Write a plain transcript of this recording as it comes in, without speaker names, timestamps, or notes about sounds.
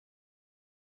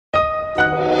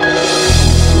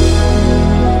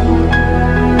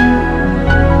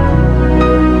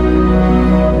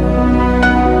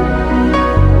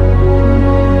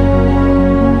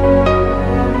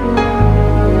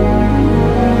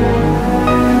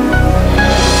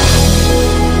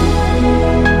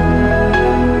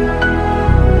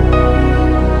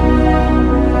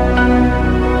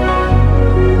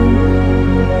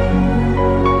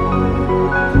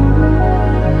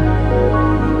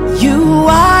You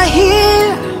are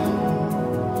here,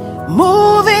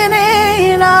 moving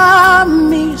in our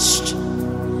midst.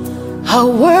 I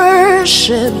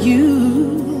worship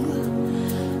you,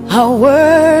 I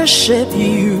worship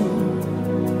you.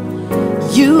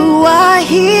 You are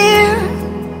here,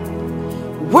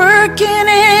 working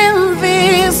in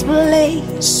this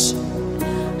place.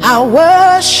 I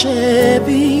worship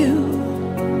you,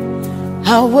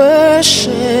 I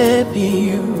worship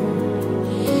you.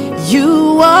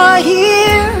 You are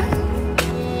here,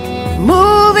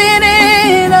 moving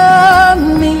in our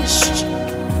midst.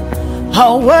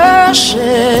 I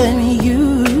worship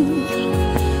you,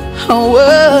 I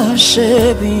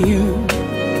worship you.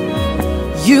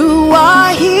 You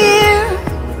are here,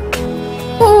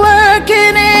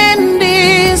 working in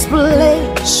this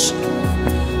place.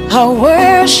 I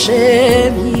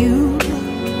worship you,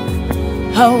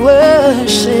 I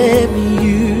worship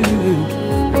you.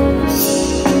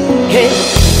 Hey,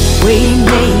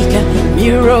 waymaker,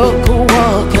 miracle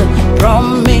worker,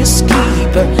 promise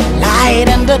keeper, light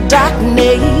in the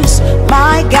darkness.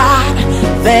 My God,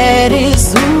 that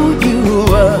is who you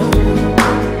are.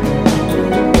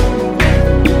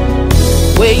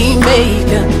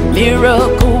 Waymaker,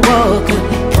 miracle worker,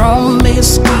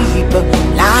 promise keeper,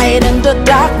 light in the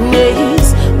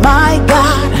darkness. My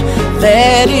God,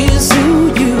 that is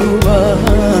who you are.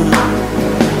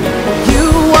 You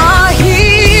are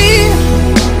here,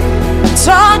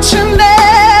 touching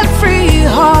every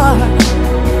heart.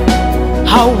 I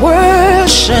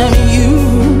worship you,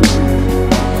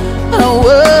 I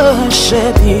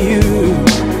worship you.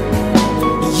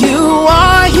 You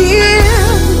are here,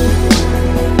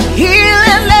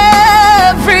 healing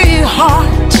every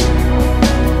heart.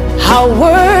 I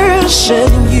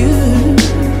worship you,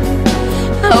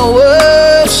 I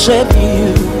worship you.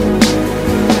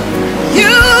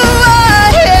 You are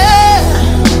here,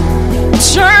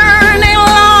 turning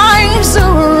lives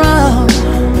around.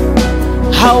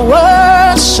 I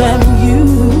worship you,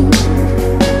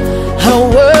 I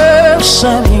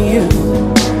worship you.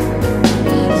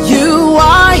 You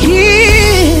are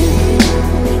here,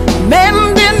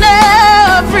 mending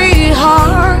every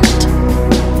heart.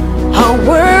 I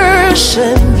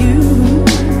worship you,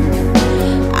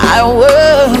 I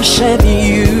worship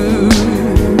you.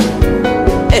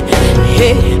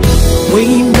 Hey, we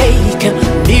make a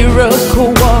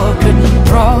miracle walker,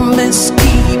 promise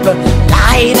keeper,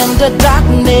 light in the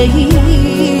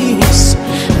darkness.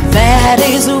 That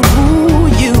is who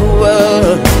you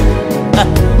are.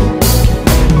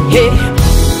 Hey,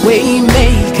 we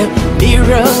make a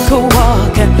miracle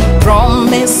walker,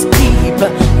 promise keeper,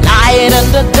 light in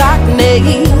the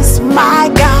darkness. My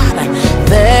God,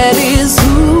 that is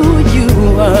who you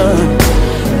are.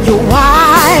 You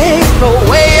wipe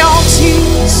away all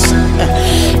tears,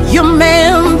 you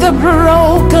mend the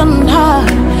broken heart.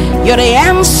 You're the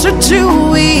answer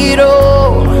to it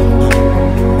all,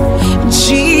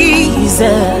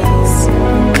 Jesus.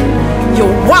 You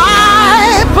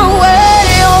wipe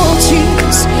away all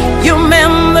tears, you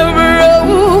mend the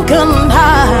broken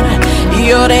heart.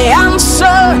 You're the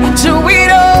answer to it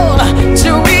all,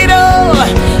 to it all,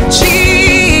 Jesus.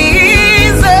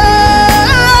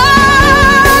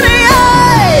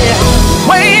 Yeah.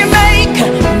 Waymaker,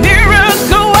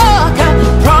 miracle worker,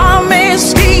 promise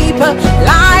keeper,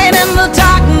 light in the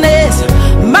darkness.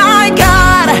 My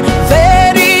God,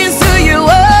 that is who you are.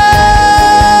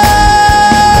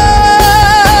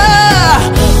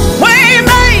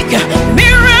 Waymaker,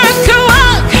 miracle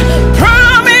worker,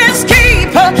 promise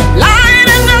keeper, light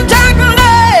in the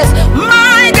darkness.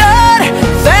 My God,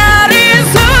 that is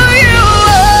who you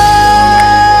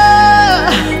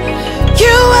are.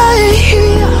 You are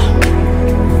here,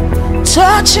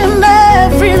 touching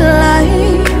every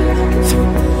life.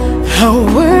 I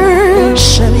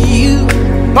worship you,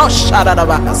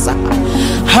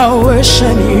 I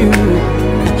worship you.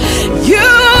 You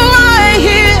are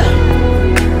here,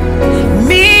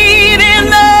 meeting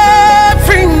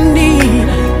every need.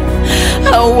 I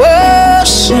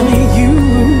worship you,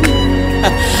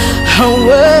 I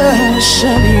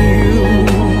worship you.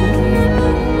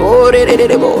 Oh,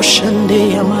 devotion, day,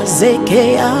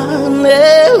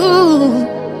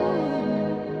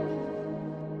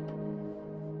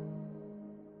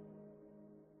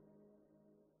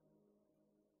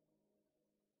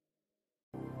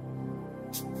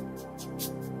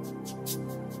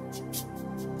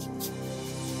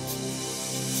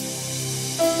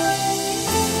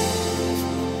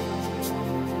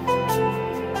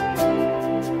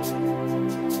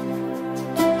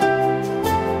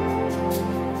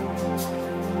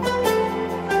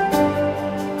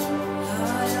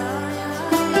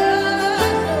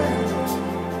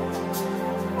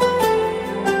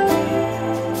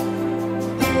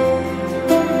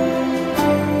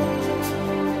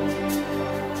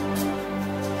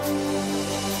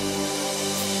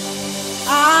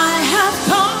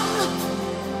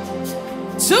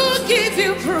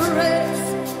 praise.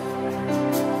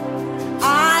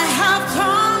 I have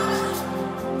come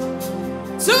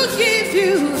to give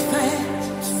you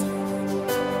thanks.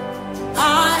 I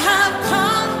have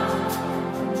come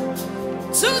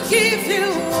to give you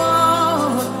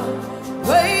all.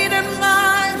 Great and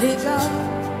mighty God,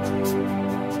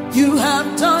 you have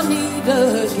done it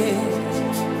again.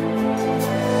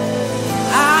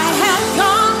 I have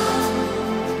come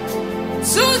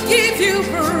to give you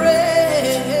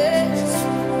praise.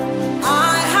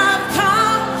 I have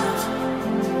come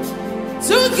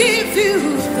to give you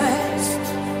thanks.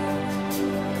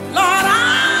 Lord, I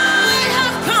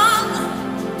have come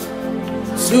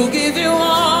to give you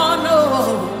honor.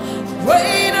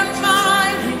 Great and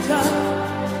mighty God,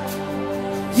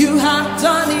 you have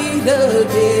done it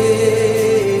again.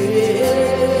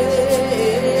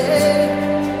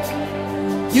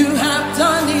 You have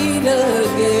done it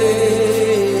again.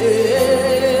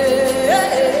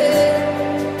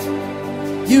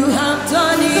 You have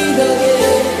done it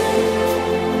again.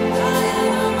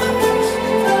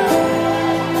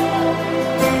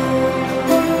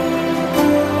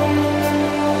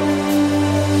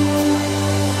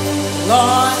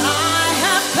 Lord, I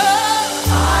have come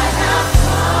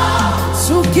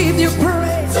to give you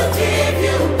praise. To give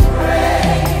you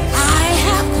praise. I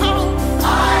have come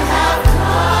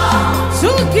to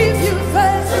give you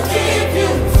thanks. To give you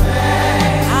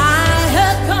thanks. I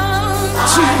have come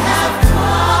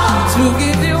to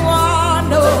give you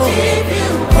honor. To give you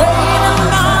great and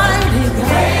mighty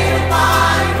God.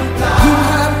 You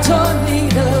have done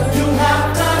it. You have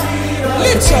done it.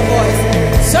 Lift your voice.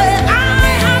 Say, I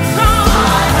have come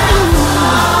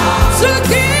to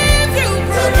give you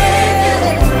praise.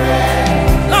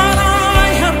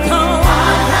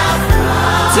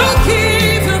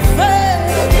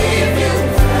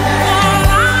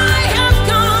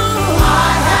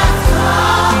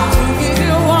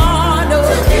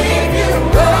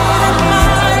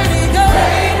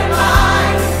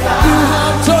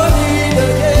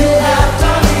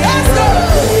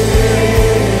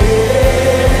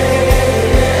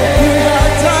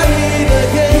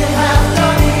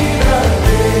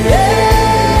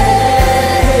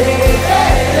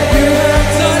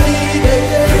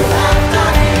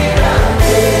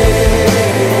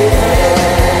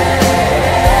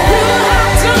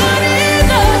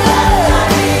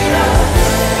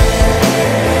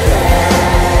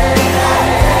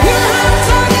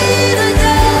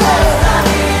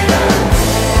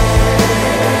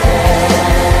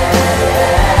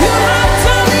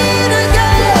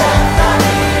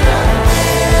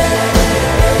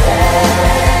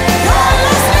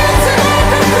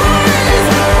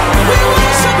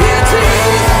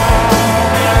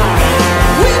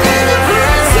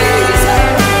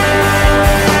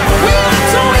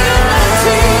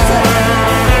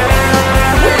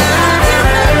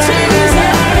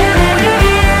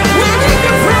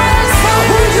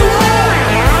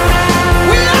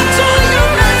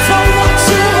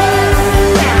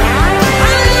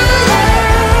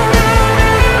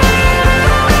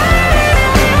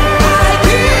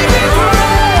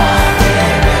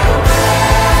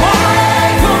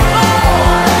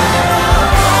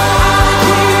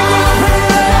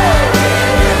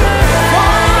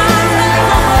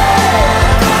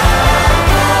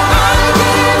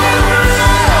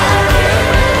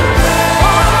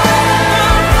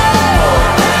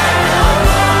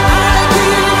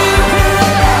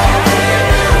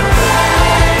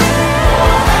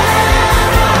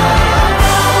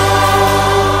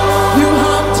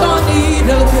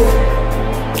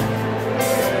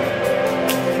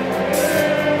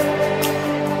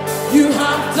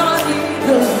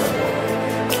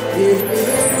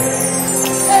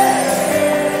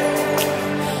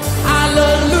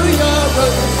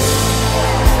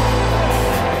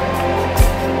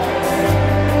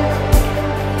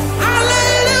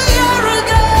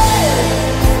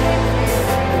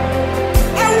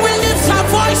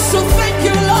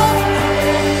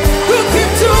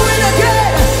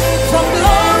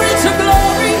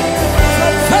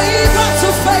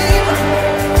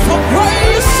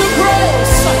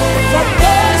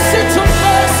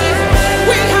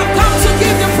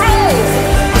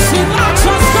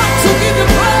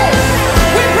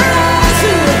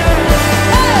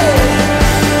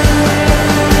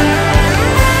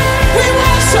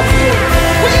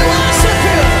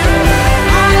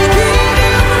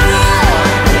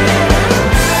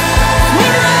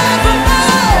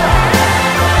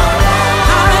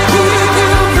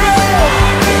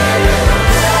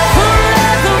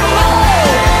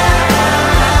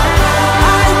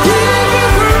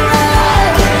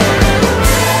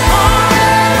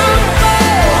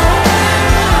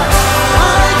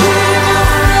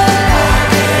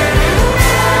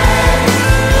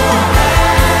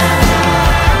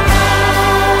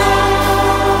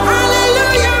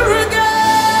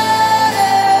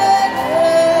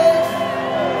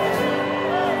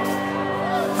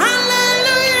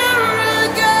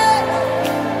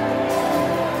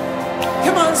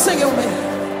 sing it with me.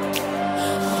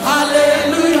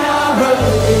 Hallelujah.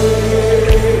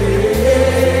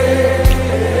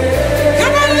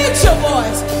 Come on, lift your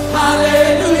voice.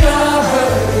 Hallelujah.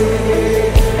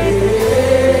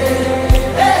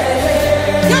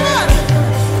 Come on.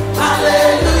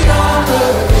 Hallelujah.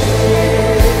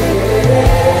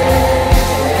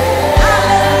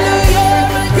 Hallelujah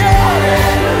again.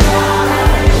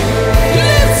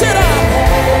 Lift it up.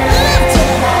 Lift it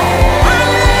up.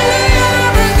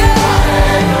 Hallelujah again.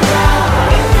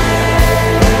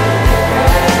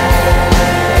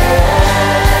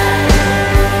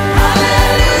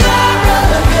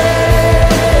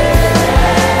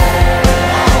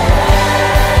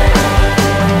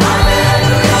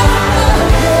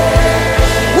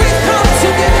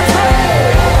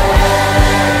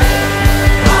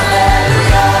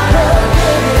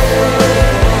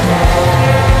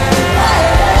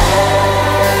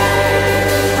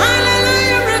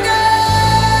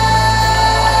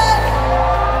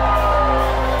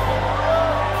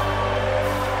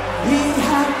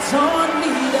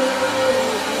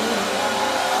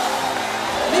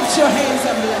 Lift your hands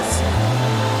and bless him.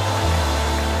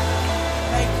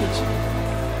 Thank you, Jesus.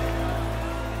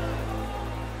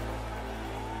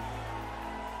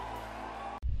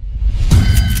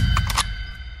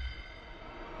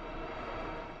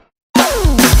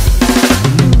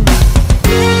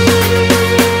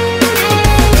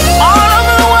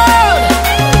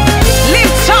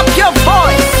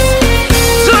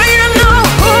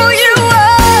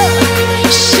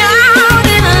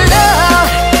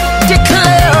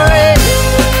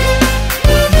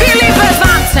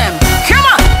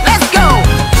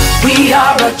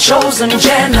 Chosen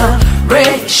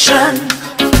generation,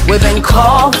 we've been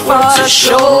called for to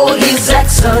show His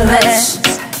excellence.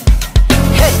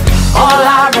 Hey, all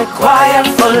I require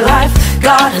for life,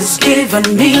 God has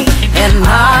given me, and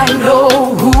I know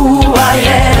who I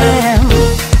am.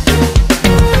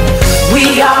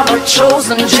 We are a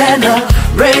chosen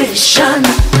generation,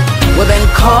 we've been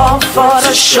called for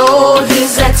to show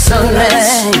His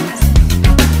excellence.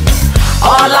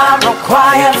 All I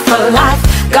require for life,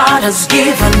 God has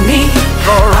given me,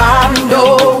 for I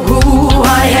know who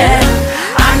I am.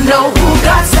 I know who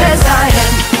God says I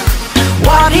am,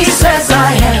 what He says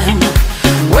I am,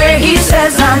 where He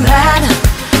says I'm at.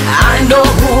 I know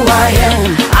who I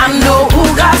am. I know who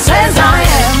God says I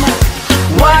am,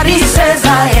 what He says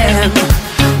I am,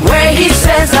 where He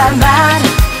says I'm at.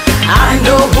 I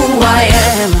know who I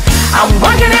am. I'm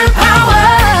working in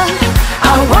power,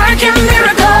 I work in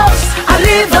miracles, I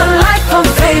live a life of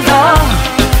favor.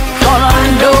 I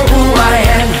know who I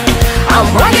am. I'm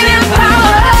working in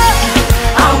power,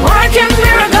 I'm working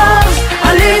miracles, I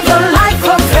live a life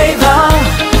of favor,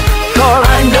 for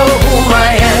I know who I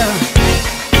am.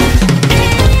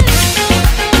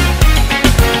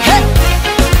 Hey.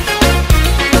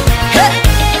 Hey.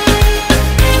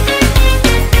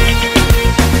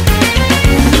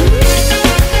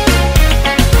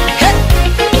 Hey.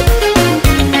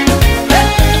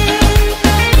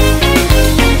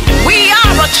 We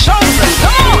are a chosen,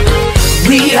 come on.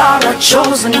 We are a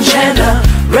chosen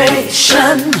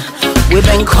generation, we've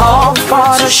been called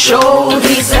for to show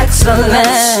His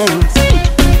excellence.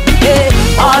 Yeah.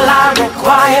 All I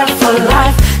require for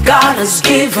life, God has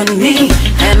given me,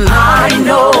 and I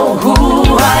know who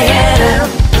I am.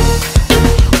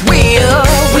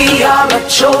 We are a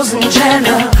chosen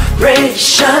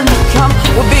generation,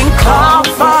 we've been called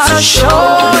for to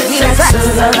show His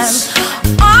excellence.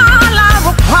 All I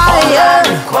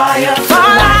require for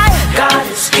life, God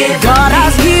has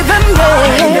given me.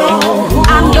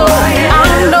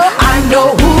 I know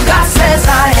who God says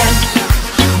I am,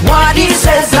 what He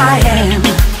says I am,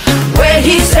 where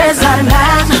He says I'm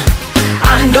at.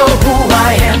 I know who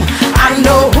I am. I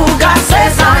know who God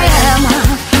says I am,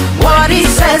 what He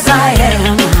says I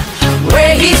am,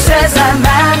 where He says I'm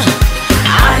at.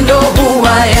 I know who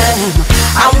I am.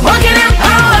 I'm walking in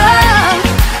power,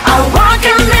 I'm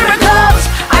walking miracles,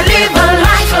 I live a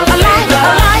life of life,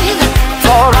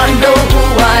 for I know who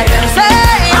I am. Say,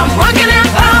 I'm walking in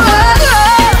power,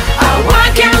 I'm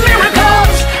walking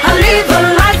miracles, I live a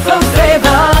life of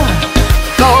favor,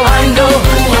 for I know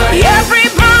who I am.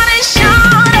 Everybody shout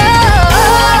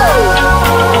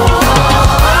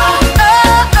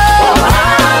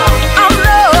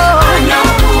I know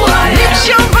who I am. Lift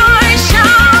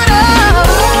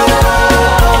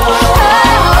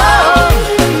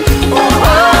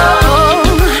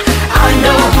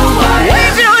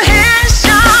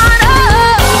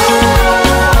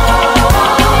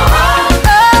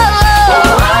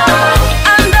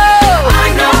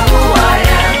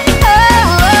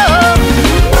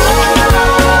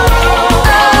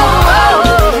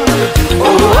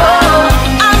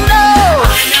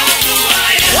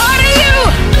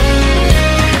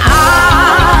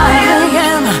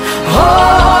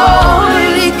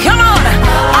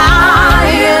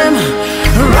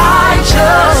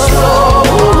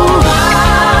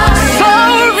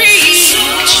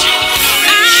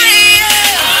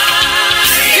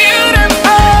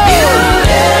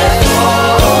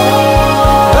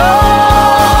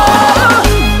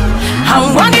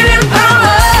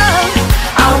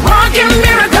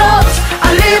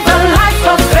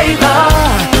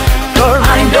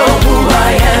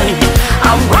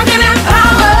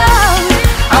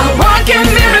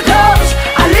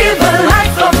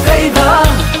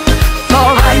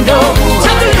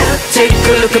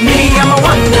look at me, I'm a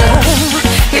wonder.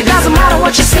 It doesn't matter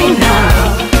what you see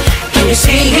now. Can you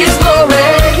see His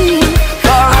glory? For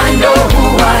I know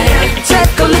who I am.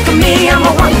 Take a look at me, I'm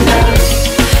a wonder.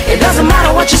 It doesn't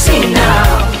matter what you see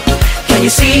now. Can you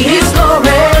see His glory?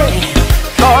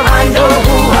 For I know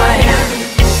who I am.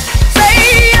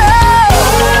 Say oh,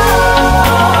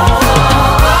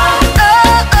 oh,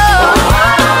 oh.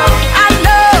 I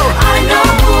know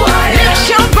who I am. Lift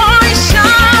your voice,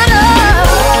 shout out.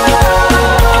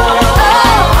 Oh,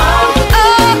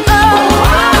 oh, oh.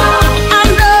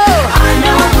 I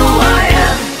know who I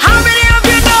am. How many of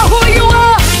you know who you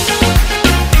are?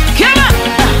 Come on,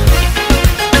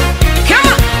 come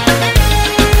on.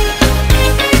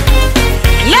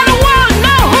 Let the world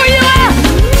know who you are.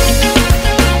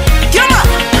 Come on,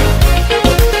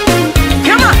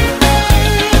 come on.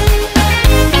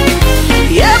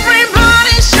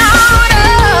 Everybody shout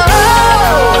out.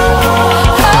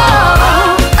 Oh,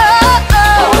 oh,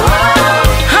 oh.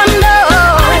 I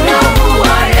know who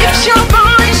I am. It's your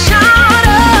voice, shout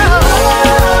out.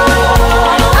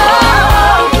 Oh,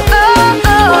 oh,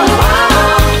 oh.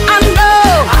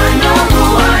 I know who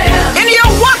I am. In your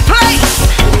workplace,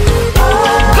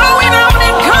 going out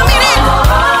and coming in,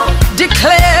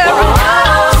 declare,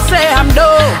 say I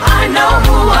know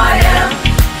who I am.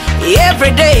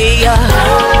 Every day,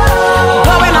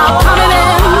 going out, coming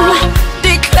in,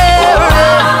 declare,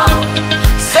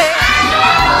 say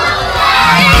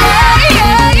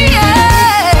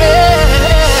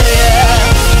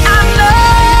I know.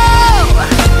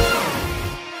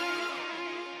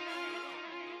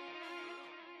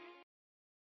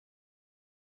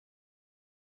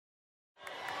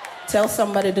 Tell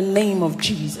somebody the name of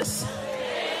Jesus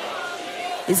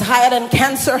is higher than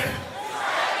cancer,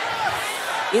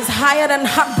 is higher than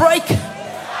heartbreak,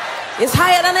 is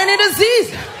higher than any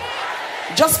disease.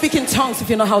 Just speak in tongues if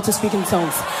you know how to speak in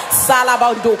tongues.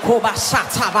 Salabando koba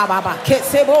shata baba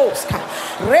kesebos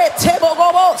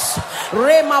retebogobos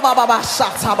rema baba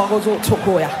shata bagozo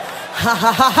tokoya. Ha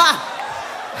ha ha ha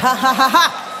ha ha ha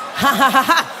ha ha ha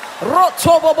ha.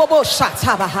 Rotobobobo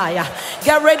shata bahaya.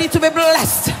 Get ready to be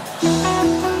blessed.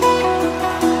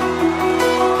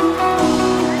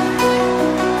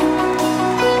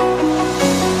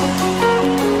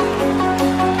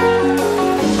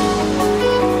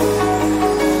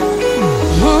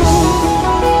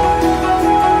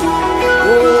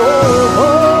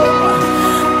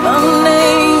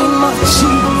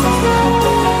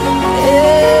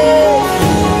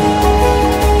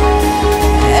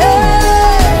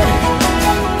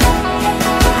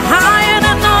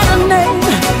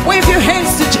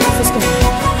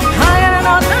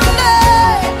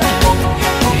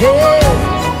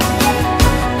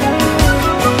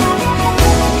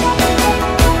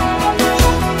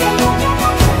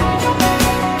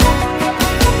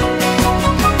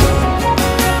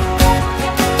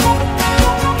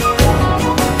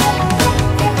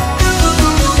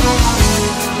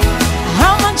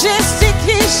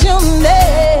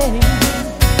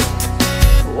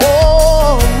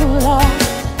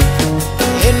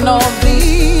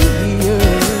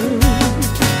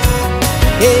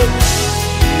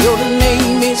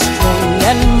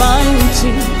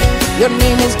 Your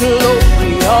name is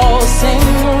glorious and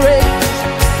great.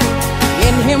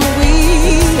 In Him we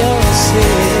are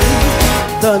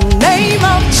saved. The name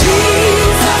of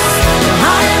Jesus,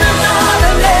 higher than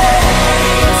other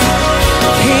names.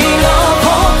 King of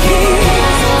all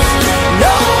kings,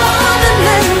 no other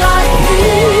name like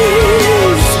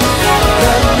His.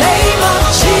 The name of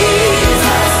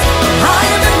Jesus,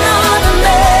 higher than other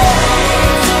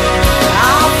names.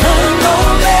 Alpha and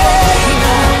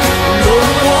Omega, no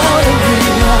one.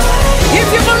 If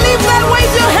you believe that,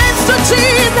 wave your hands to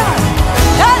Jesus.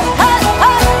 Hey, hey,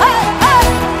 hey, hey, hey.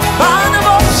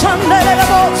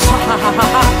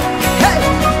 Hey.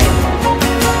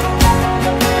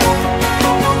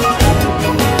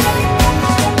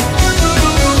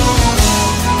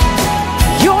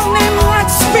 Your name like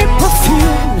sweet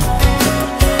perfume,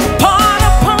 poured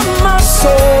upon my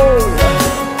soul.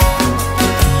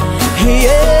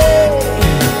 Yeah.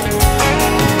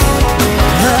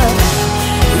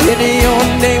 In your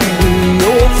name we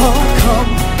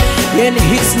overcome. In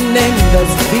His name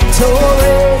there's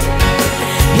victory.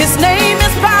 His name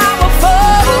is powerful.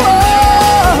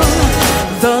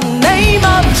 The name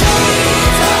of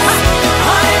Jesus,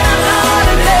 higher than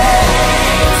other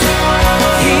names.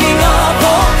 King of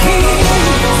all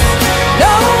kings,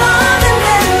 no other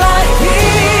name like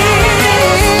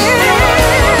His.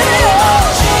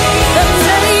 The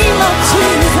name of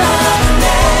Jesus,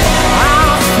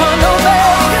 Alpha and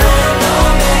Omega,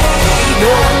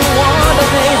 no one of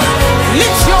them.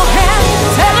 Lift your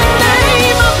hands, tell the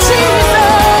name of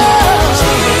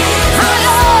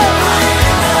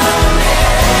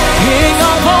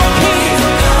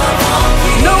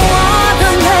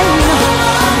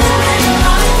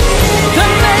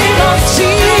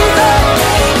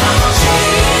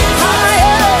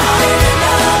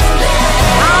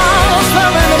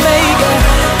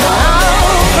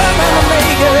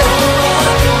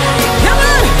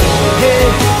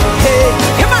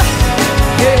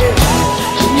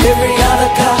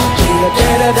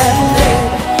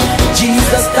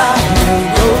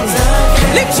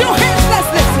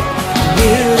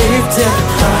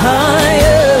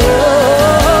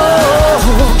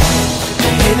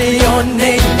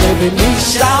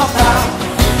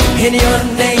in your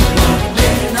name.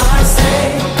 Then I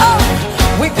say, oh,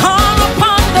 we call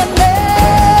upon the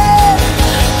name.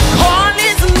 Call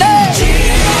his name.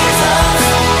 Jesus.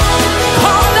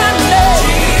 Call that name.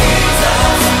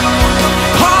 Jesus.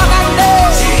 Call that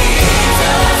name.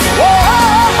 Jesus. Whoa.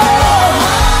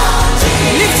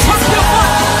 Lift up your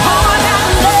voice. Call that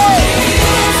name.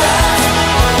 Jesus.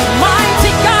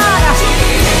 Mighty God.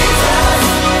 Jesus.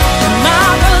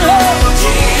 Now the Lord.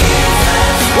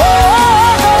 Jesus. Whoa.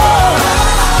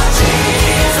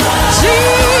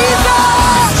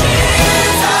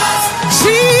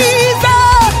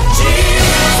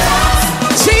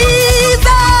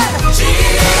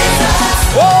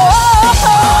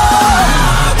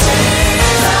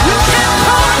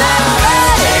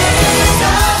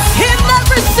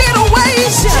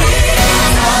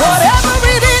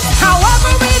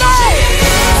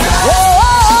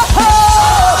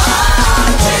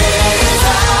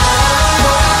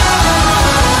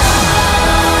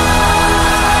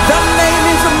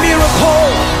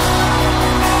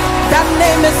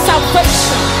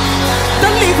 Salvation,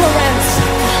 deliverance,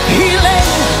 healing.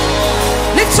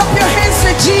 Lift up your hands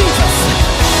to Jesus.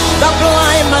 The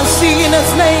blind man see in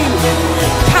his name.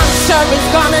 Cancer is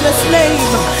gone in his name.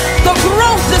 The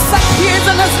growth disappears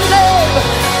in his name.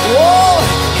 Oh,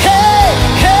 hey,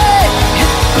 hey,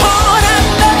 call that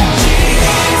name.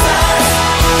 Jesus.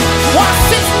 What's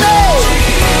his name?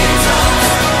 Jesus.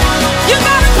 You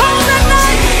gotta call that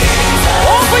name. Jesus.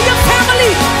 Over your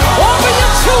family, over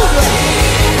your children.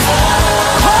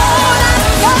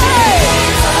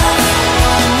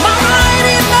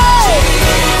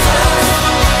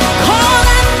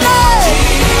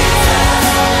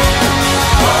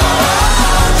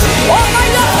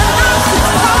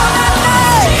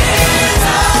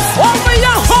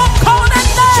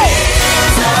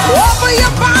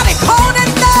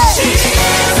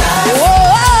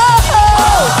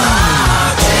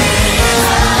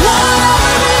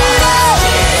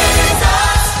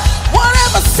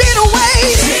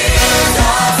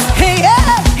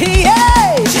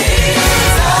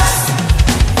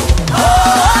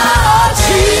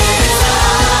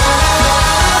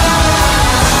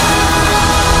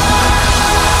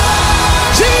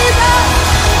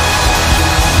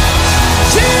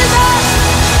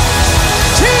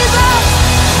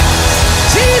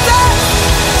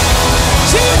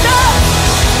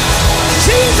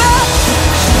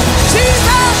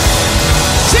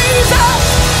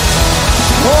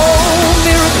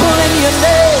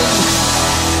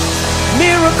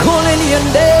 Miracle in your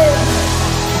name.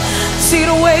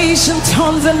 Situation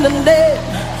turns in the name.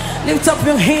 Lift up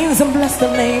your hands and bless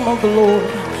the name of the Lord.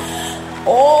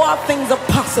 All things are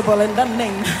possible in the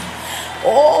name.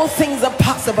 All things are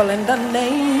possible in the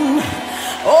name.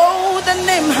 Oh, the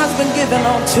name has been given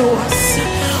unto us.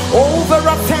 Over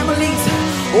our families,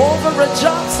 over our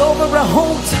jobs, over our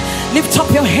homes. Lift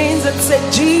up your hands and say,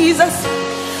 Jesus,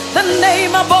 the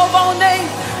name above all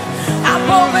names.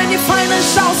 Above any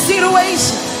financial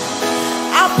situation,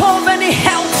 above any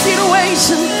health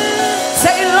situation,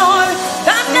 say, Lord,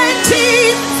 that name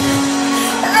Jesus.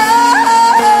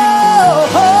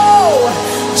 Oh,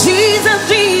 Jesus,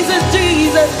 Jesus,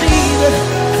 Jesus, Jesus.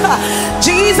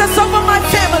 Jesus over my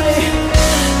family,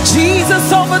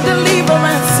 Jesus over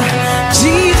deliverance,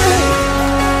 Jesus.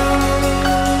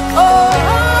 Oh,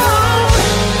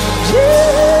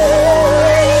 Jesus.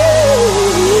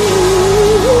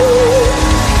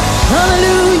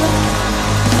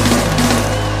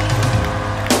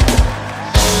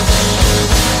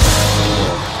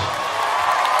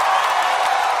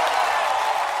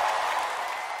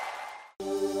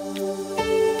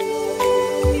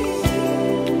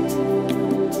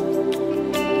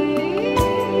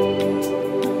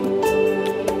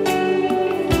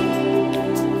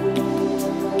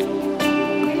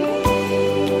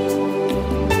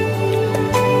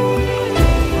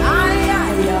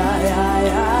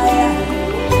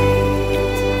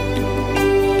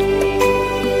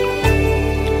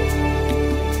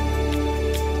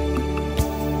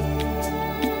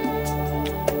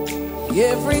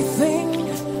 Everything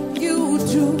you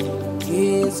do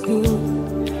is good.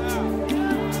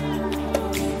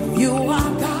 You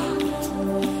are God.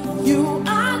 You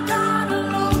are God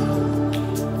alone.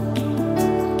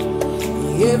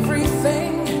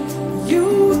 Everything you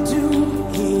do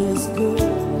is good.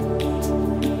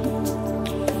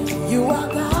 You are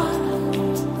God.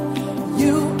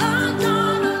 You are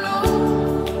God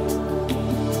alone.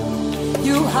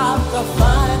 You have the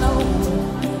final.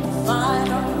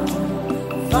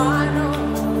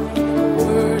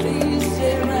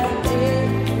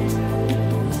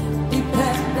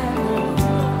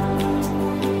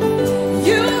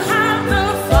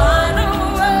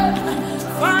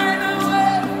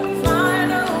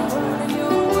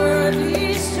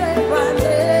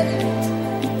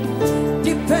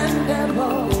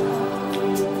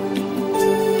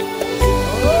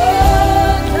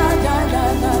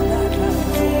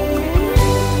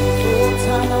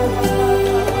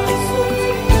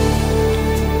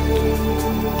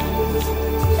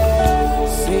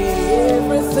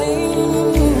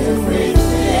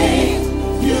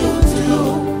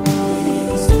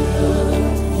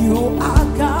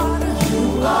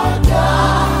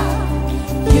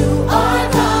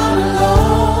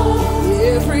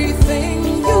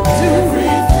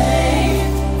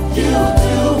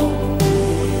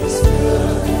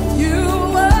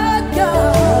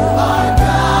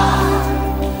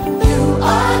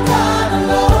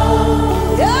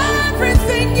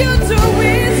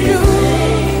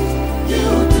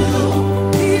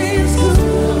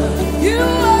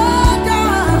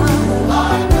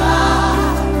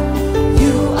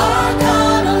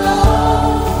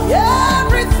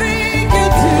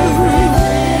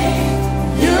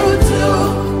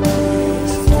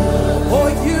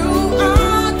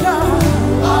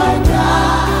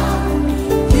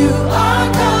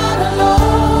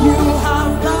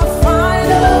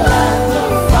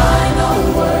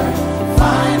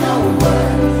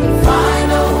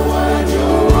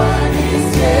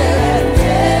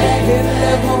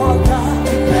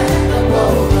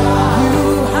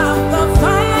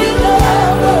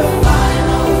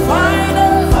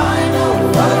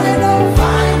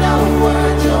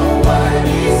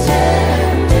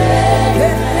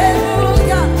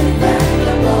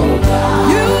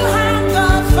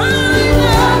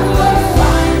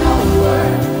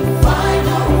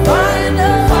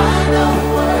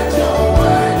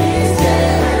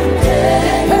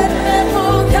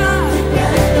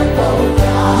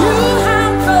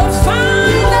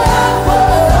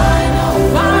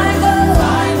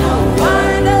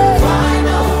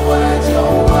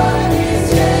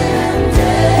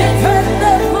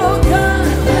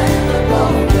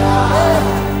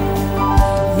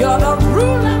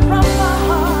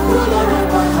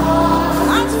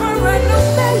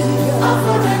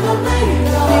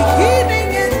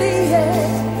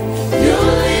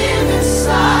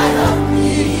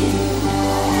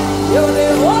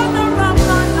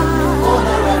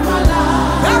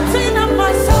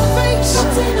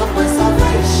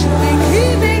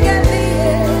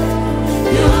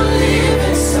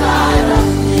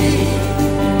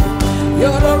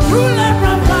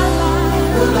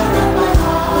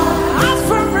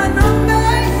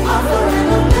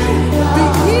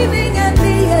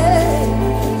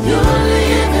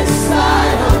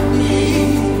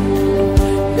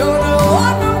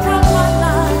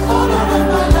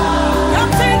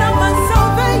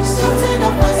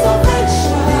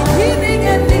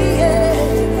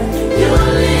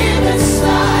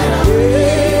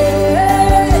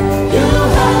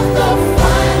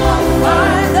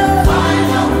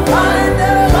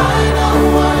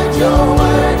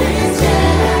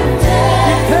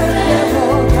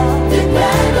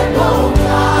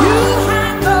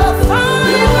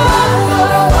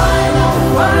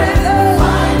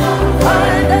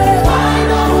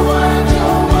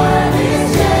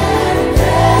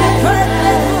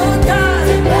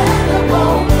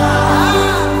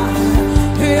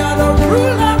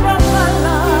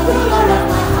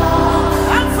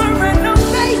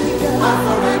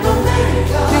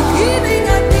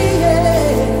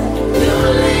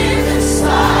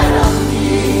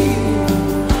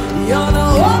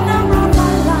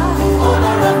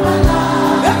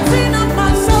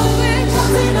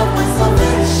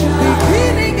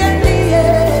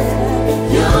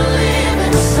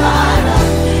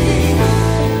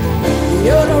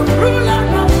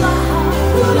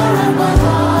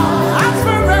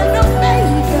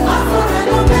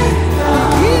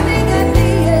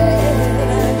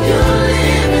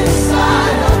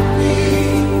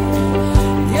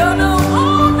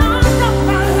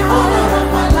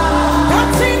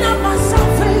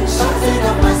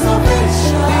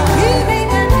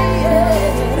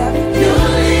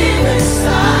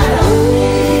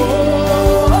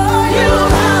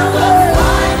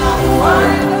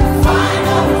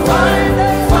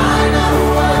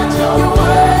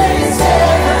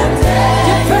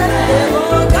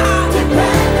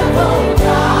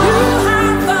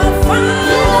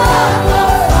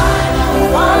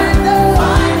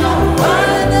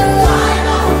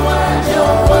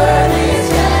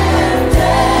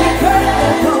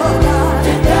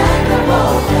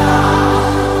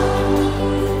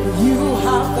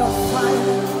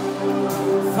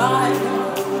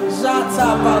 Your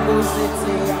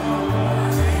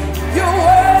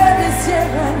word is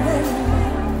here and there.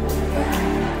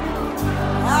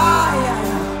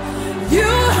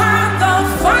 You have the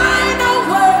final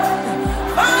word,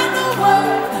 final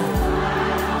word.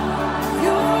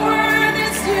 Your word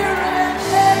is here and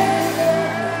there.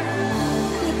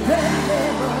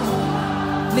 Dependable.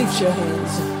 Lift your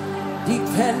hands.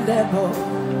 Dependable.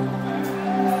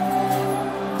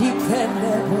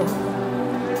 Dependable.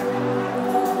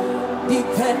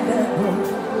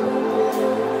 Dependable.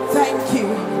 Thank you,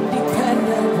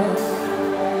 dependable.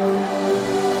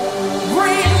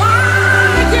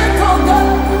 Reliable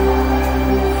God.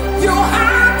 You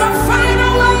have the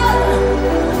final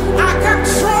word. I can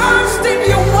trust in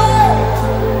your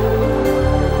word.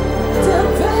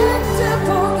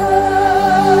 Dependable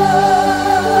God.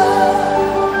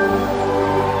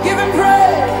 Give him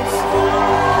praise.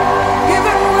 Give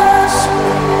him worship.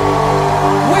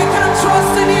 We can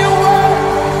trust in your word.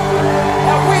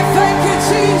 And we thank you,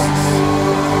 Jesus.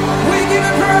 We give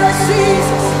him praise,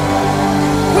 Jesus.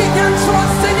 We can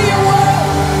trust in your word.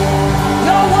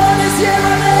 Your word is here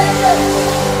and there.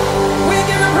 We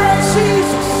give him praise,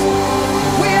 Jesus.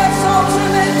 We exalt your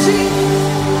name,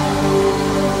 Jesus.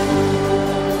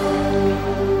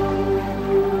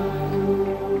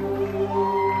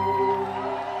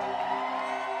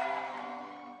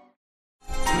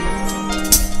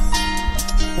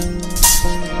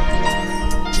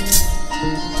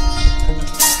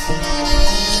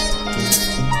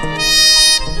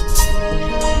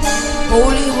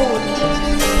 Holy, holy,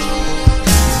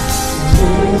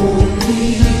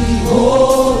 holy,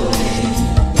 holy,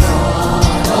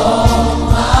 God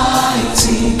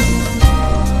Almighty.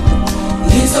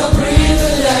 It's a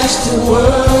privilege to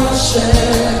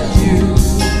worship you,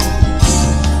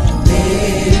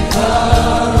 Maker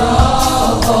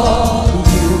of all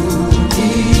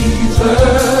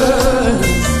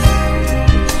universe.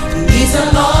 It's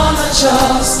an honor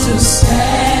just to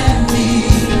stand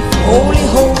before holy,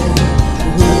 holy.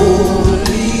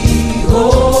 Holy,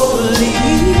 holy,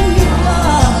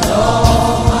 God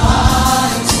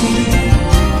Almighty.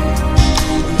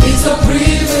 It's a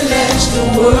privilege to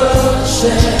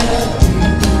worship you,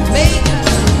 Maker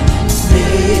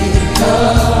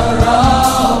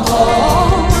of all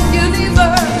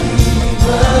universe.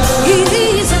 It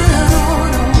is an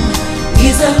honor.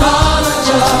 It's an honor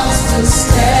just to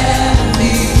stand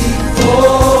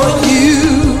before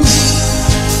you.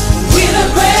 With a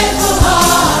grateful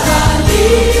heart, I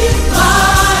lift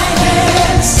my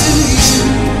hands to you,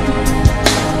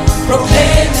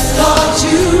 proclaim that Lord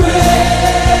you reign.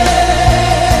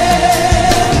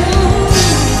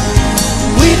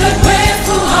 With a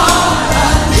grateful heart, I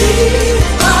lift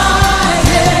my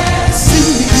hands to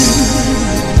you,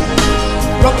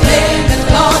 proclaim that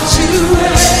Lord you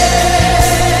reign.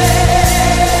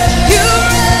 You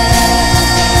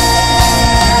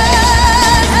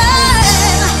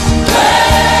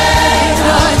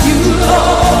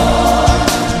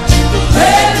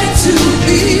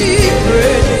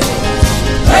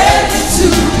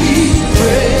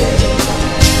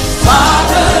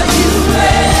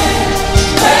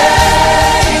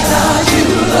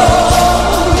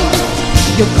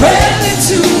you're ready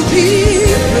to be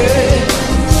praised,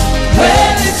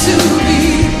 ready to be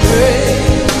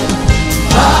praised.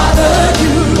 Father,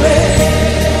 you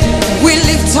reign. We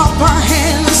lift up our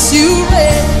hands, you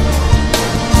reign.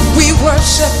 We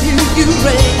worship you, you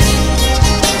reign.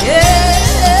 Yeah.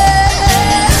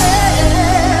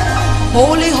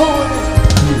 Holy, holy,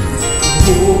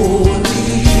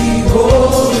 holy,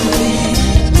 holy,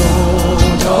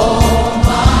 Lord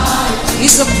Almighty.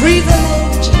 It's a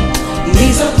privilege.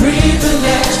 It's a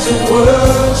privilege to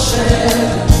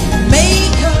worship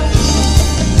Maker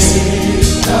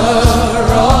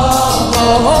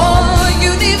of all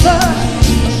universe.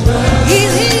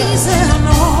 It is an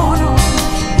honor.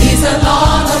 It's an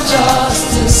honor just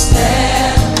to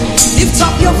stand. Lift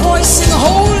up your voice, sing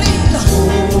holy,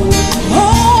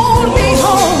 holy,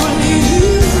 holy,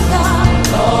 God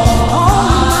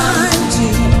Almighty.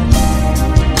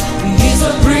 It's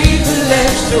a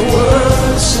privilege to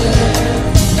worship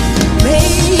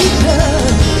Maker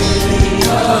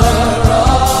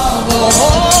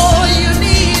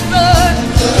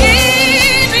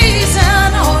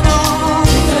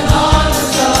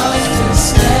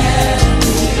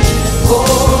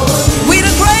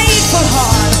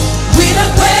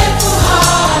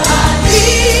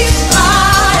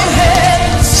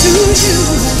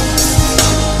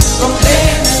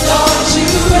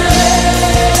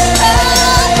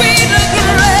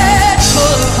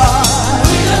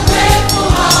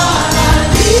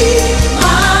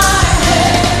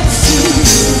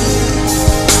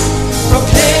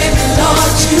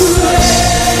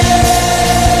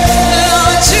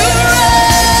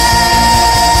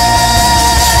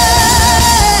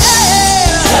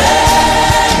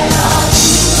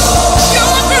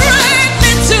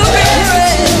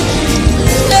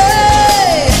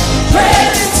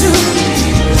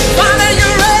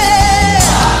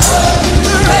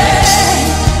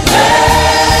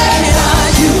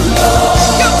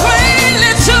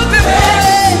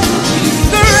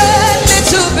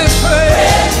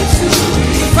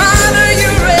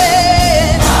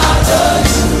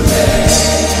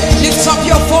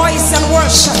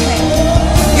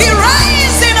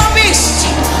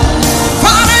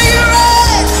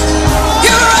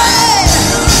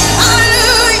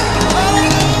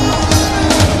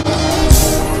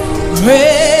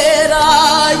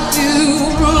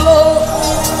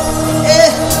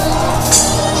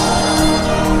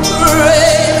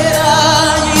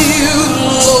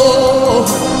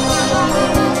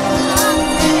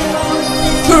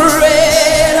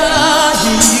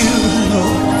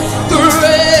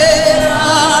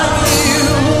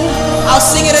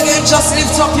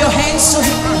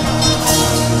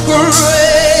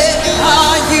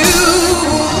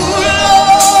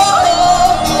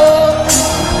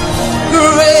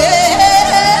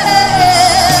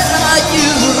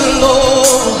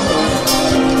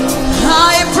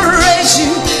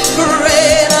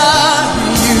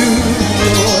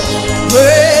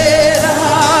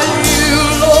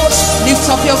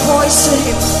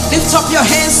say, lift up your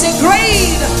hands, say,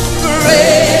 great,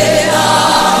 great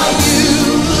are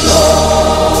you,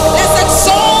 Lord. Let's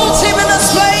exalt him in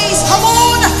this place. Come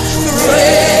on.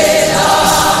 Great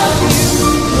are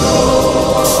you,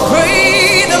 Lord.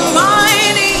 Great and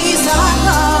mighty is our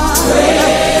God. Great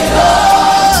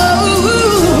are you,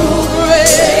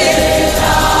 great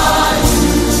are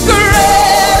you.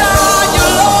 Great are you,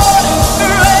 Lord.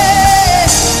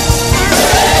 Great,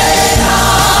 great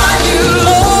are you,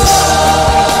 Lord.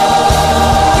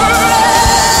 Great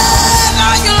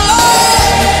are you, Lord.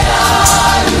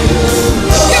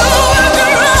 You are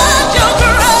great, you're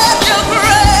great, you're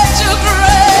great, you're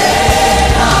great.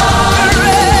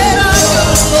 Great are you,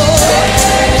 Lord.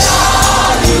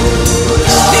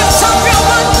 Lift up your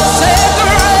voice and say,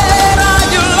 great are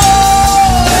you,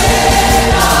 Lord.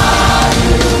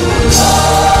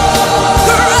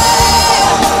 Great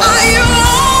are you,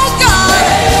 Lord God.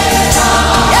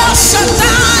 El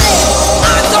Shaddai,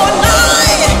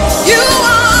 Adonai, you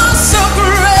are so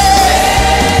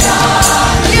great.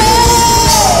 Yeah.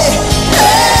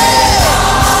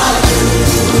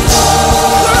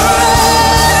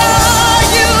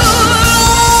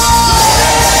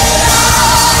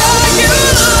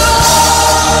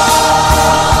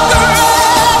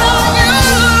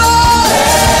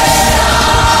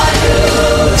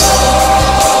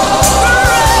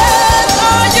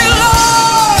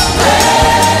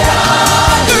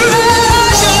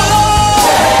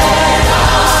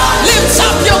 Lift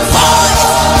up your voice.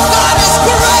 God is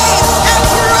great and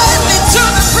greatly to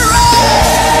be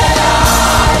praised.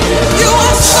 You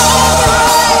are so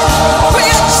great. We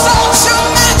exalt your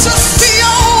majesty,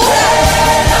 oh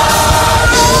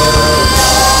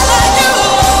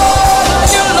you,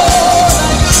 Lord,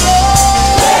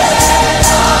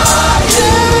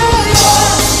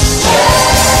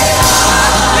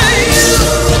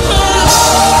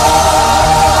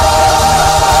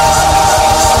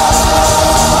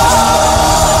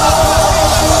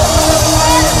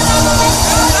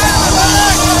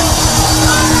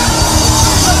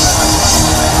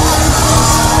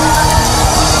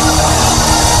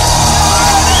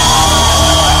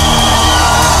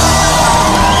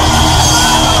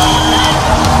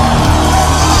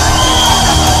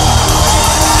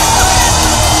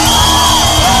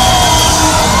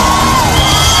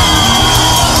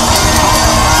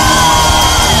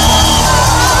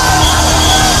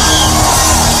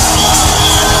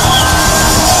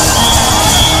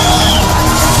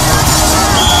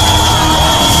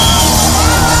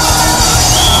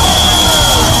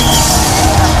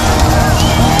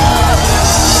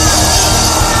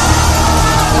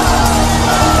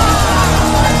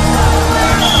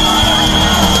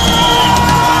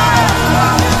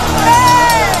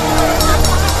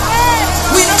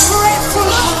 with a grateful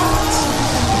heart,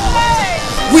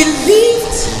 we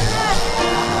lift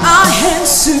our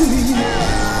hands to you,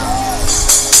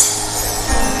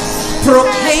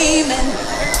 proclaiming,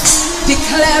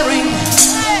 declaring,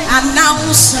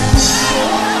 announcing,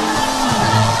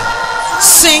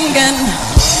 singing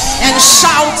and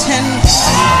shouting,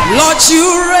 Lord, you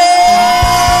reign.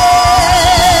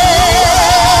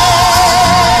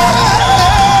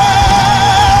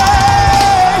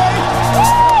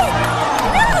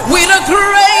 With a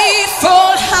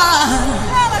grateful heart,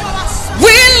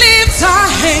 we lift our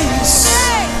hands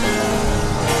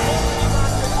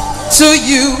to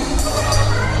you,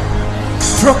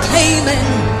 proclaiming,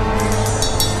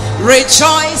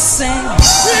 rejoicing,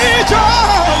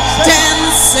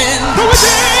 dancing,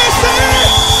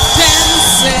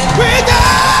 dancing,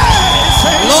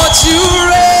 Lord, you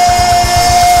reign.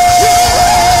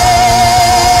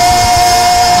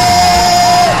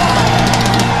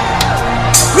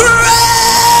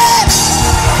 Great,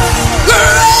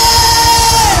 great,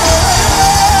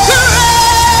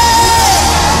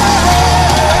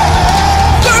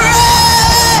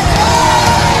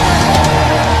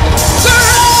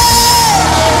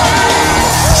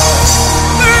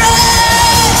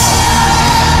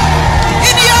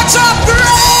 in your job,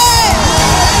 great,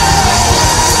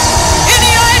 in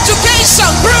your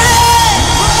education, great,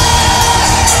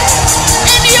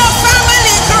 in your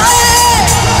family, great.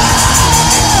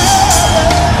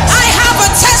 I have a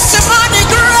testimony,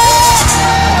 great,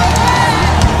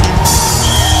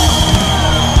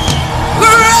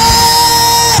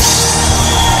 great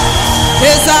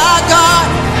is our God,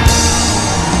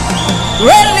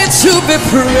 greatly to be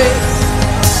praised.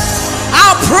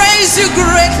 I'll praise you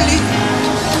greatly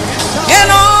in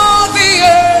all the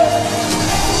earth,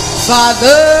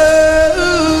 Father.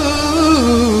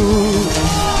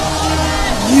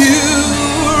 You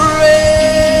reign.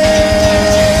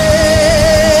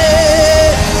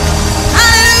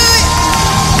 Hallelujah.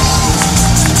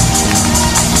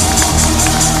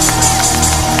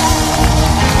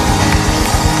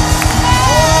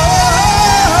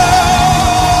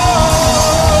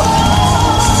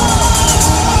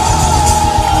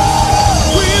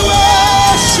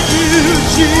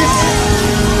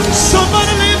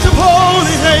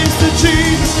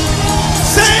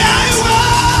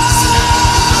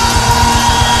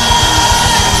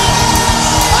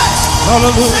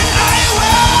 Hallelujah.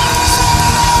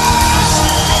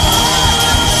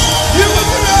 You will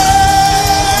be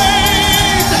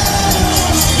raised.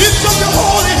 Lift up your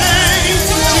holy hands.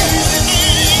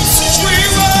 We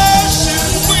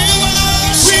worship.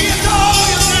 We adore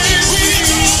your name.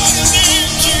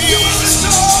 You are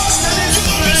restored and in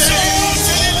praise.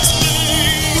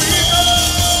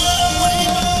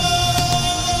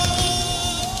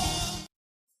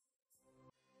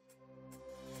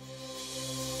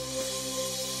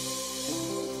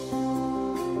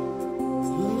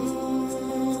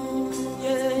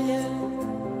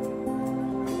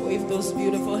 Wave those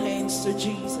beautiful hands to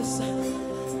Jesus.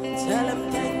 Tell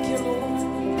him thank you,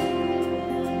 Lord.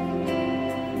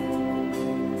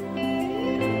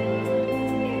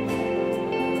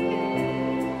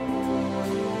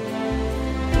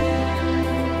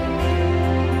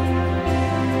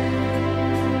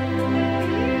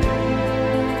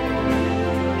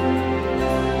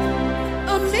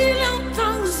 A million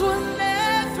tongues will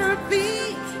never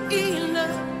be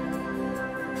enough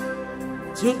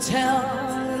to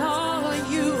tell all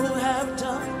you have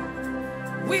done.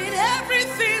 With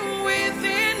everything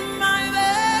within my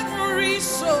very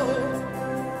soul,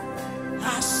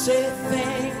 I say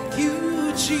thank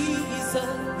you, Jesus.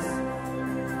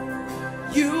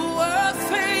 You are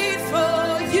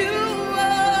faithful, you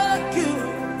are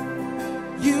good.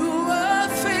 You are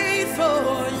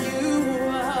faithful, you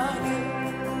are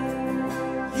good.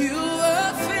 You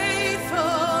are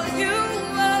faithful, you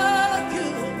are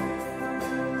good.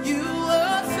 You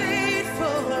are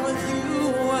faithful,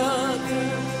 you are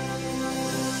good.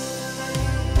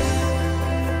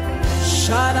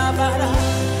 Shadabara,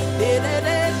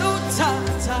 dedede, ta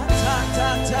ta ta ta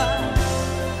ta.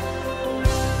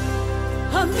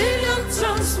 A million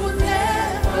tongues will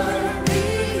never be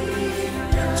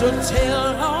to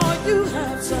tell all you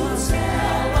have done.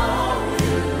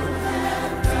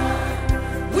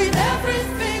 With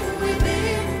everything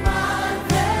within my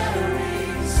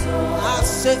very soul, I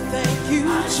say thank you,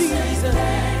 Jesus.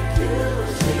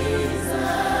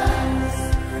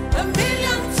 A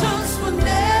million tongues will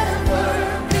never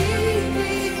be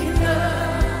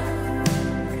enough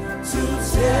to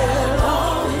tell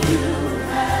all you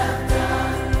have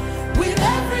done. With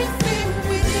everything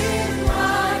within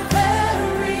my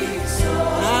very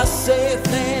soul, I say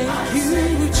thank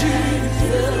you,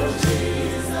 Jesus.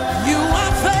 You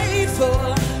are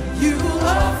faithful, you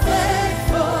are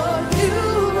faithful,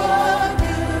 you are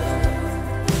good.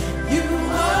 You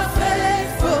are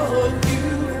faithful,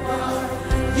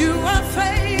 you are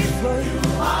faithful, you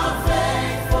are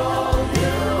faithful,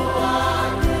 you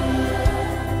are good.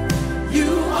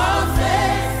 You are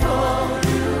faithful,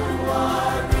 you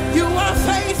are good. You are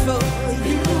faithful,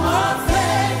 you are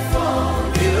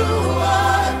faithful, you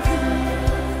are good.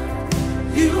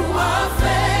 You are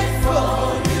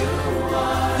faithful, you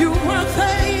are. You are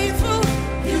faithful,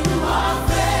 you are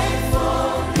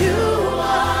faithful, you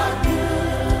are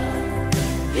good.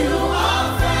 You are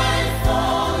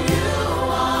faithful, you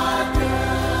are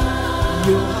good.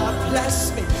 You have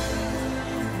blessed me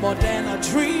more than I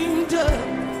dreamed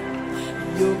of.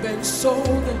 You've been so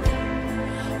good,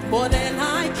 more than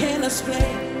I can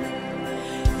explain.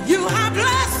 You have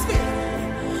blessed me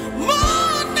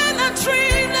more than I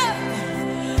dreamed of.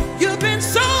 You've been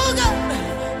so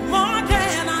good, more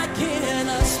than I can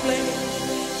explain.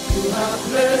 You have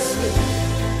blessed me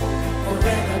more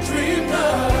than I dreamed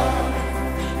of.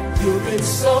 You've been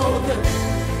so good,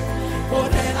 more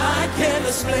than I can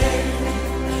explain.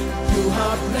 You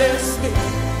have blessed me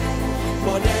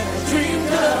more than I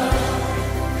dreamed of.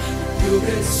 You've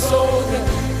been so good,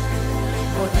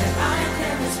 more than I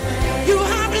can explain. You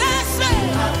have blessed me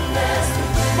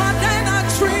more than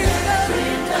I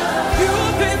dreamed of.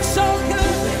 You've been so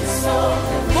good,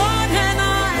 more than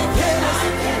I can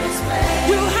explain.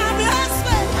 You have blessed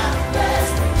me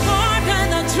more than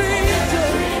I dreamed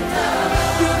of.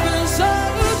 You've been so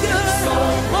good,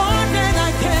 more than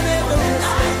I can ever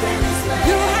explain.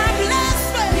 You have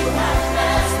blessed me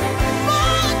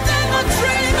more than I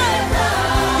dreamed of.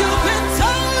 You've been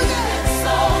so good,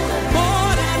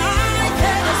 more than I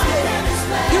can explain.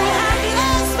 You have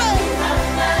blessed me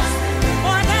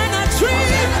more than I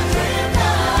dreamed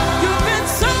of. You've been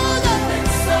so good,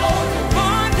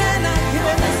 more than I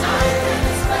can explain.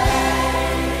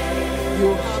 You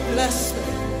have blessed me.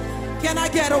 Can I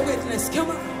get a witness? Come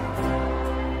on.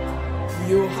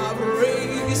 You have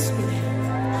raised me.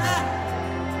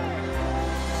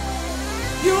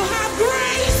 You have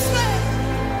graced me.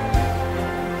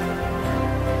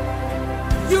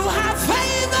 You have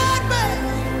favored me.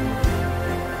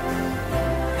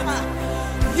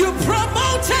 You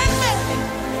promoted me.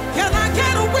 Can I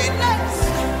get a witness?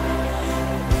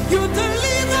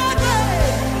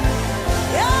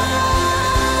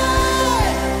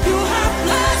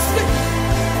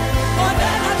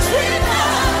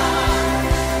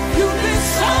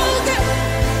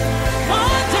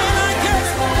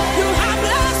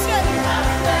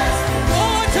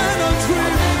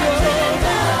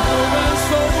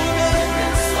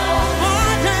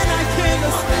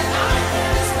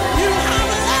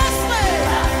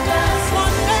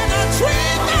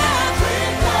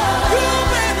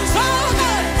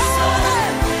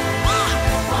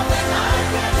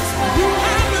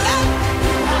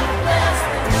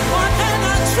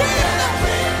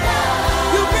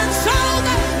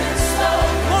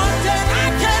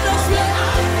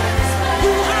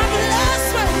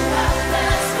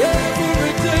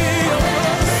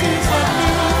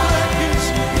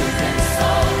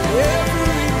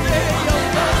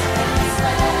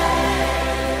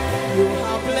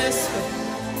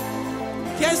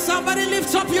 Can somebody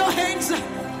lift up your hands?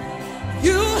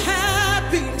 You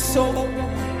have been so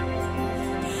good.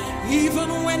 Even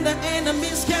when the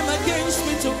enemies came against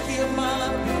me to kill my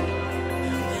life,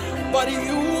 but you,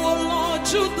 oh Lord,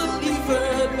 you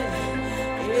delivered me.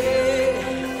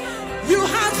 Yeah. You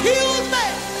have healed me.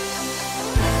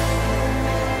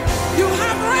 You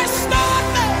have restored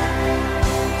me.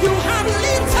 You have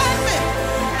lifted me.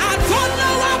 I don't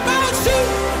know about you,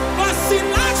 but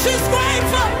Sinach is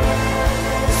grateful.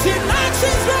 Sinach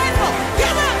is grateful.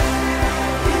 Give it.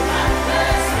 You have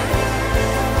blessed me.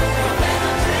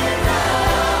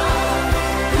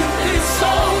 You've been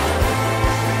so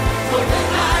good that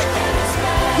I can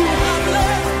explain. You have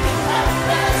blessed me. You have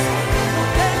blessed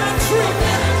me. And I'm true.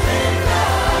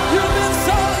 You've been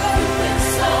so good. You've been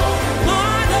so good.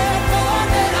 More than I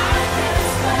can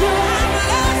explain. You have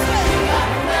blessed me. You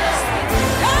have blessed me.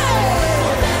 Hey.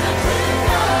 More than I can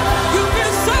know. You've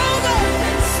been so good. You've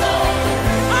been so good.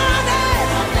 More than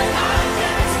I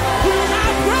can explain. You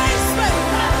have graced me.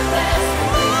 You have blessed me.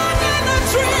 More than a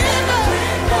dream.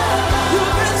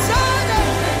 You've been so good.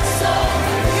 You've been so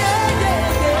good. Yeah,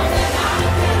 yeah, yeah. More than I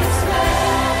can explain.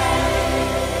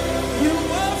 You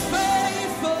were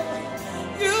faithful.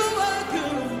 You were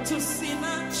good to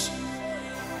Sinach.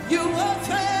 You were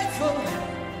faithful.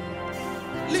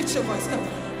 Lift your voice, come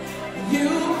on. You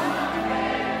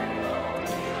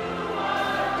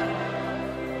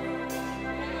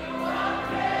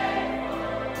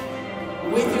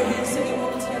with your hands, sing it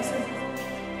one more time. Sing it.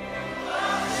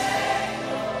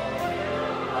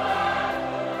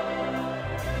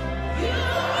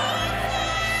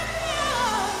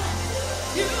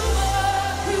 You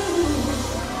are good.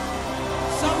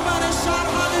 Somebody shout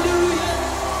hallelujah.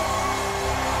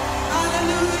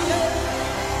 Hallelujah.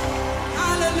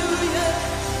 Hallelujah.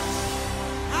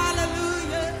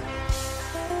 Hallelujah.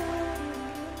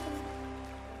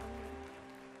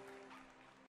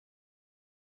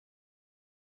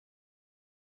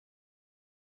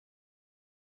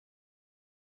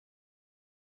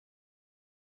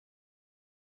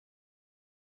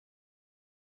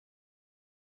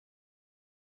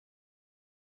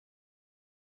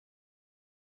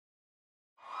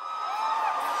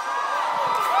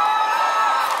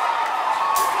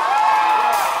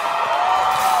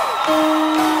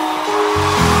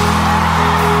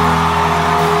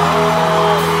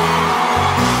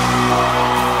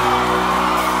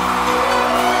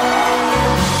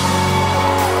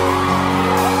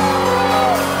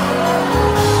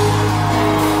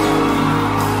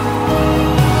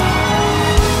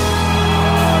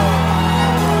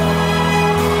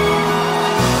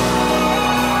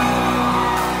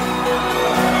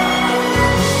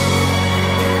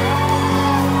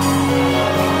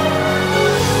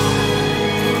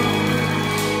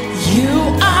 You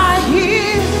are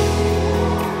here,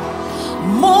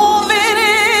 moving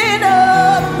in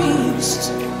our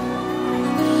midst.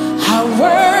 I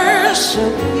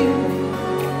worship you.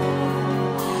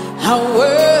 I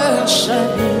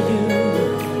worship you.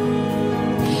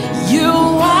 You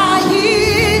are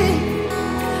here,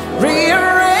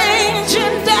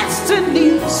 rearranging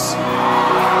destinies.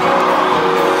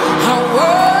 I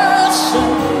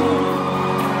worship you.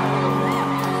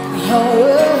 I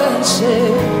worship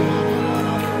you.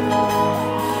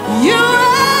 You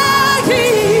are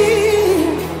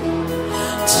here,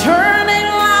 turning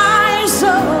lives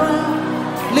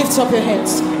around. Lift up your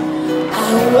hands. I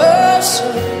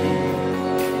worship you.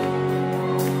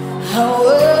 I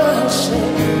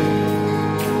worship you.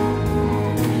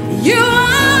 You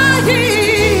are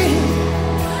here.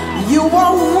 You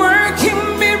are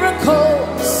working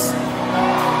miracles.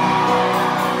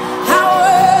 I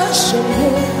worship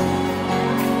you.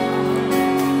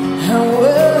 I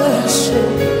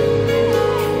worship you.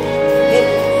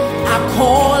 I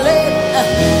call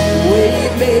it way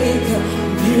maker,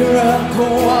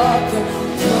 miracle worker,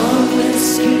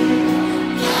 promise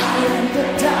keeper, light in the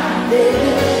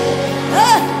darkness.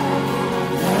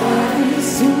 That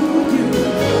is who you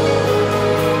are.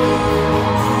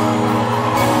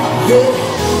 Yeah.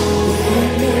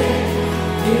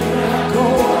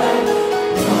 Miracle worker,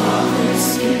 promise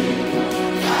keeper,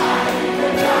 light in the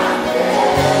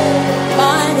darkness.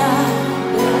 My God.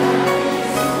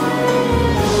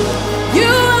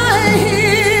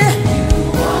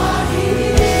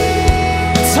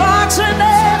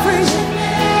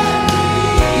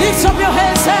 Lift up your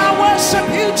hands, say, I worship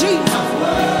you, Jesus. I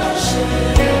worship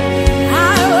you. I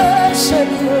worship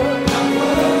you.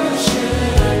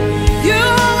 You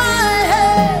are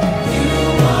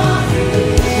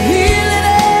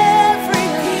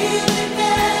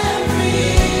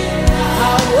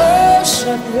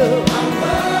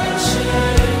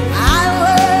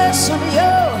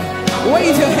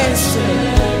Wave your hands to me.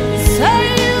 Say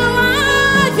you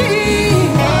are here,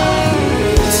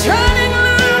 turning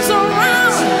lives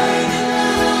around.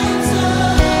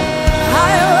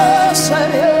 I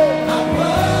worship you.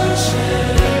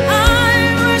 I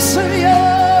worship you.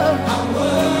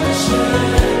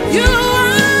 You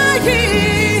are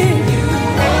here,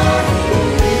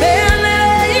 bending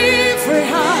every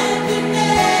heart.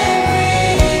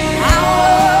 I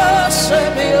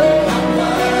worship you.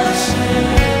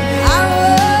 I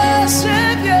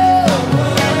worship you.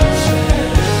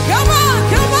 Come on,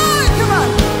 come on, come on.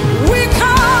 We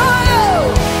call you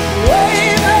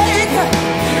Waymaker,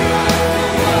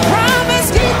 Promise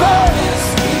Keeper.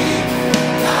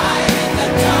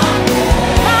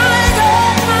 My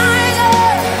God, my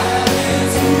God.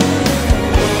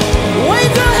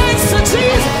 Wave your hands to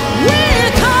Jesus. We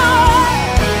call.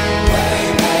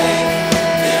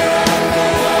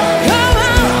 Come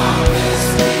on.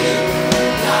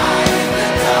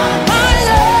 My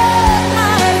Lord,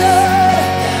 my Lord.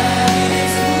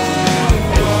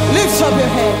 Lift up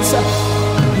your hands.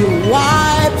 You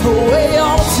wipe away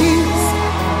all tears.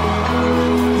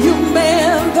 You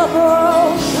mend the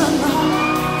broken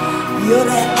heart. You're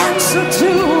the answer to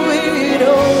it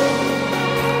all.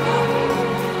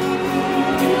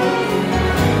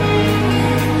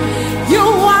 You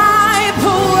wipe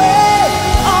away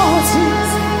all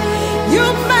tears. You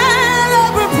mend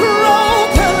every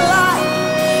broken life.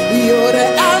 You're the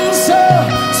answer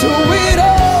to it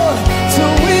all. To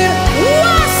it.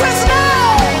 What's his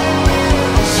name?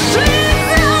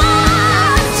 Jesus,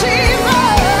 Jesus.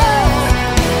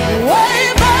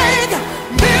 Waymaker,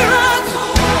 miracle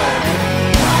worker,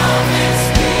 promise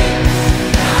keeper,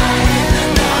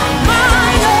 my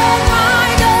God, my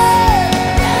God.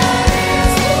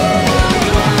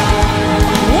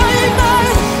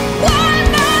 Waymaker,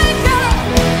 waymaker,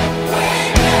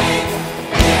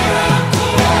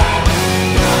 miracle worker,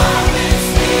 promise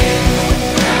keeper,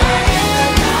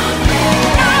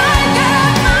 my God,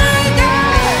 my God.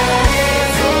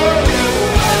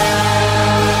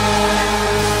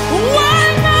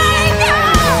 Waymaker,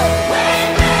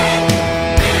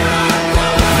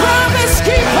 promise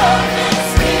keeper,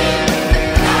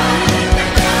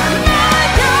 my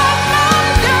God, my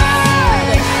God.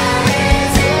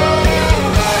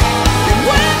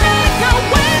 Waymaker,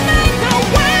 waymaker,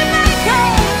 waymaker.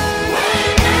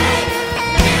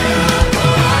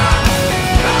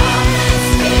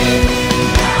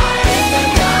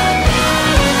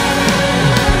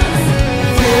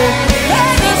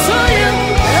 That is who you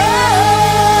are.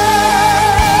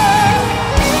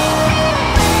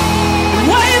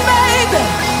 Waymaker,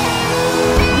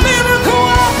 miracle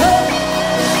worker,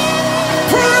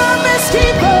 promise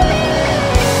keeper.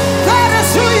 That is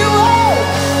who you are.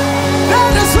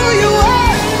 That is who you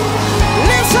are.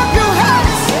 Lift up your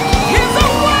hands. He's a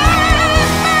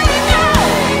waymaker,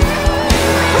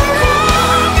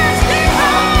 promise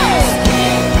keeper,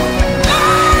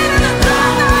 light in the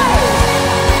darkness.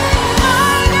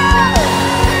 My God,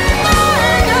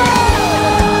 my God.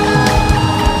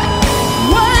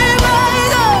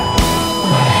 Waymaker,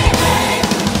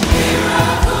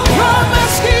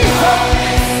 promise keeper.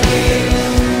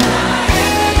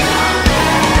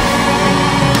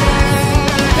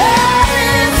 That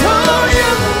is who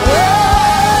you are.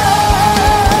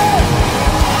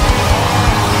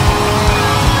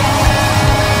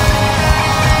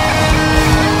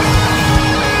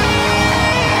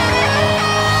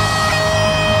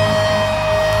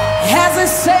 Has he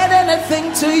said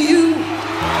anything to you?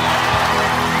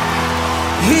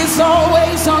 He's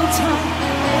always on time.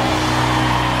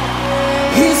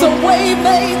 He's a way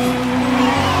maker.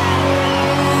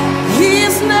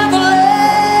 He's never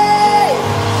late.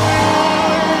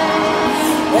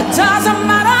 It doesn't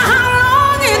matter how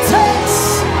long it takes.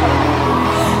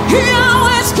 He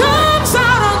always comes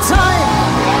out on time.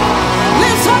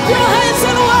 Lift up your hands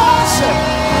and worship.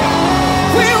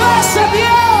 We worship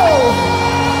you.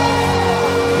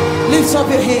 Lift up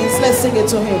your hands. Let's sing it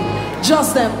to him.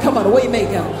 Just them. Come on,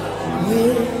 Waymaker.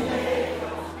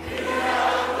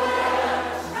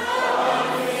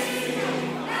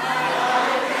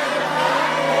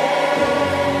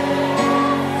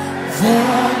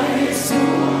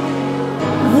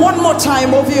 One more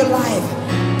time over your life.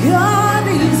 God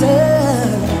is a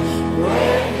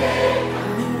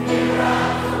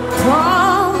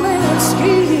promise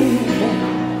keeper.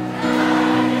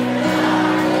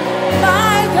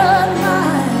 My God, my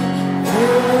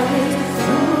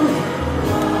breakthrough.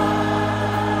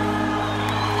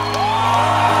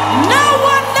 No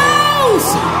one knows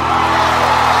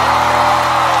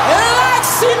like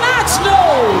Sinach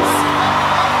knows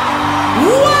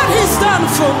what he's done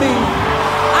for me.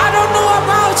 I don't know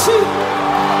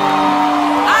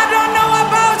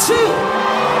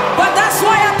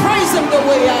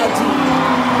way I do.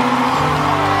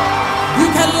 You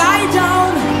can lie down,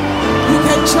 you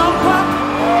can jump up,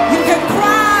 you can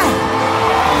cry,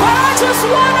 but I just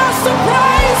want